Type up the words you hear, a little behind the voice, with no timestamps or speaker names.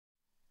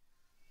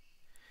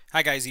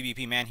Hi guys,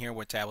 EBPMAN here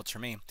with Tablets for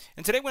Me.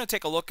 And today we're going to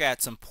take a look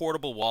at some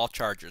portable wall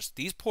chargers.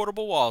 These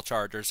portable wall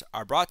chargers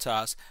are brought to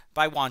us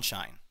by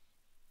WANSHINE.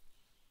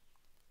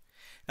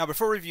 Now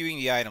before reviewing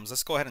the items,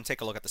 let's go ahead and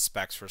take a look at the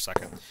specs for a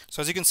second.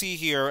 So as you can see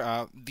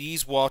here,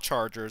 these wall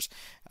chargers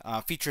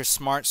feature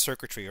smart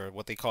circuitry, or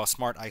what they call a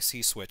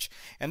SmartIC switch.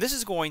 And this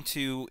is going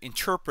to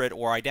interpret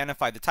or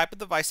identify the type of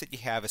device that you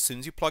have as soon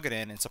as you plug it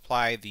in and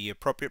supply the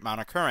appropriate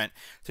amount of current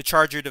to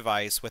charge your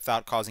device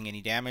without causing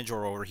any damage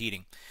or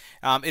overheating.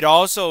 It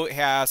also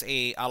has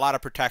a lot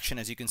of protection,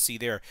 as you can see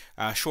there.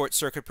 Short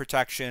circuit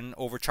protection,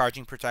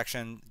 overcharging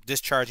protection,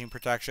 discharging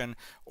protection,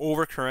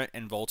 overcurrent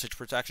and voltage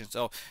protection.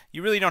 So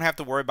you really don't have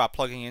to worry about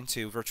plugging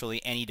into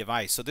virtually any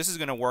device. So this is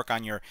going to work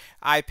on your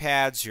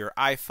iPads, your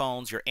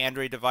iPhones, your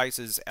Android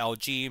devices,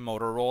 LG,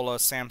 Motorola,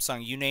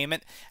 Samsung, you name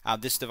it.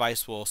 This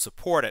device will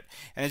support it.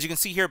 And as you can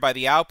see here by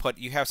the output,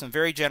 you have some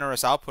very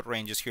generous output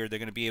ranges here. They're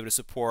going to be able to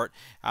support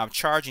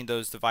charging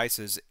those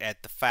devices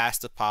at the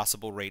fastest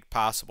possible rate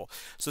possible.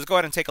 So let's go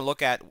ahead and take a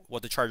look at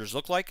what the chargers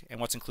look like and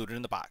what's included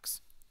in the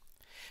box.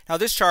 Now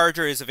this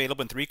charger is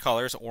available in three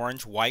colors: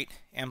 orange, white,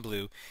 and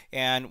blue.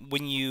 And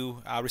when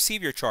you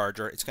receive your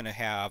charger, it's going to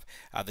have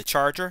the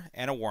charger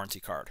and a warranty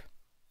card.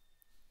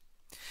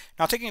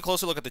 Now taking a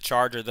closer look at the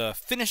charger, the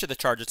finish of the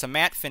charger, it's a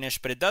matte finish,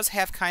 but it does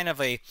have kind of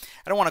a,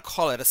 I don't want to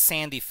call it a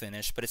sandy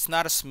finish, but it's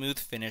not a smooth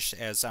finish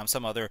as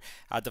some other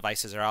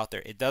devices are out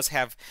there. It does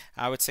have,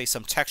 I would say,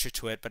 some texture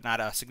to it, but not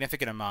a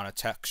significant amount of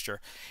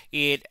texture.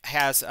 It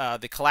has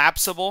the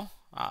collapsible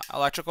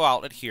electrical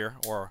outlet here,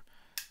 or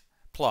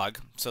plug,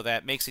 so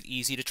that makes it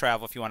easy to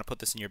travel if you want to put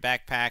this in your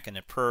backpack, in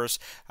a purse,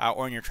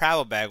 or in your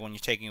travel bag when you're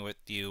taking it with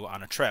you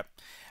on a trip.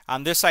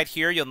 On this side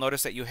here, you'll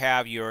notice that you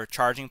have your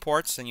charging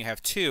ports, and you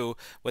have two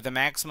with a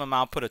maximum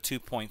output of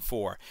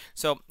 2.4.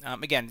 So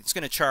again, it's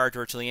going to charge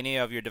virtually any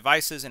of your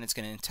devices, and it's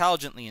going to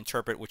intelligently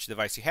interpret which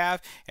device you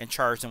have and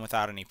charge them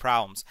without any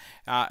problems.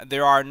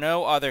 There are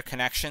no other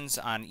connections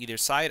on either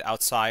side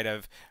outside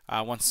of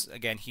once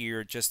again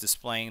here just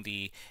displaying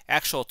the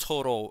actual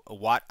total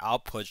watt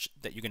output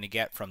that you're going to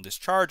get from this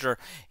charger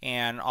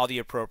and all the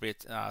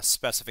appropriate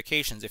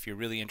specifications if you're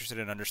really interested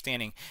in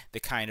understanding the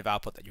kind of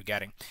output that you're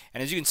getting.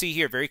 And as you can see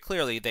here very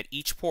clearly that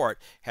each port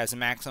has a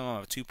maximum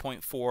of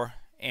 2.4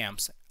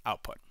 amps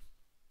output.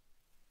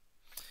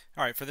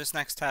 Alright, for this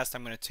next test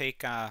I'm going to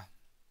take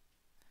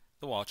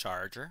the wall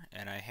charger,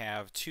 and I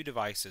have two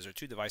devices, or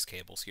two device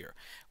cables here.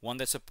 One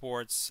that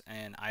supports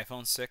an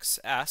iPhone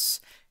 6s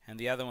and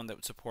the other one that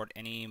would support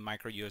any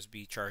micro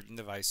USB charging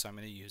device, so I'm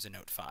going to use a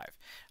Note 5.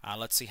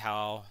 Let's see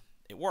how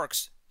it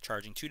works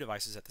charging two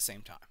devices at the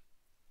same time.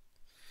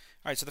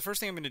 Alright, so the first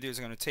thing I'm going to do is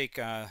I'm going to take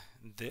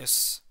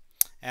this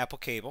Apple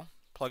cable,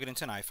 plug it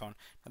into an iPhone.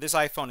 Now this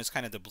iPhone is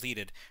kind of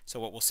depleted, so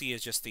what we'll see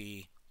is just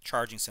the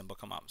charging symbol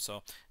come up.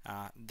 So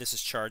this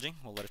is charging.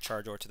 We'll let it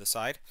charge over to the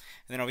side.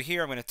 And then over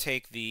here I'm going to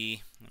take the,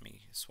 let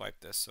me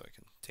swipe this so I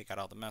can take out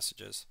all the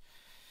messages.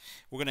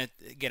 We're going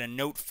to get a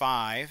Note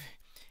 5,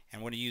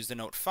 and we're going to use the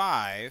Note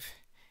 5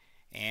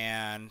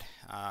 and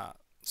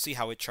see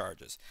how it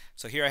charges.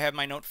 So here I have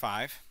my Note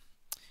 5.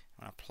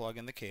 I'm going to plug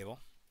in the cable.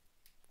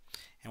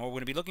 And what we're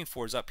going to be looking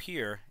for is up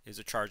here is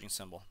a charging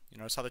symbol. You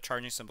notice how the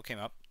charging symbol came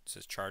up? It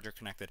says charger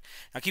connected.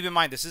 Now keep in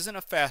mind this isn't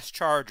a fast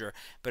charger,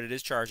 but it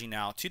is charging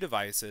now two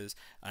devices,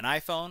 an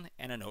iPhone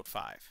and a Note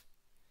 5.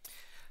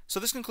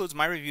 So this concludes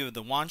my review of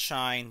the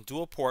WANSHINE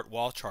dual port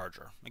wall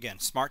charger. Again,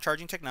 smart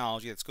charging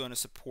technology that's going to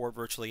support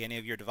virtually any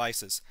of your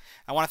devices.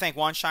 I want to thank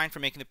WANSHINE for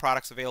making the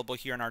products available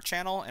here on our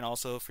channel, and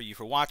also for you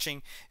for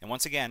watching. And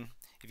once again,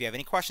 if you have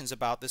any questions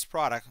about this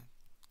product,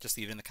 just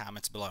leave it in the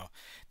comments below.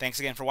 Thanks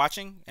again for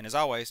watching, and as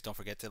always, don't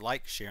forget to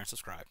like, share, and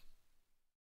subscribe.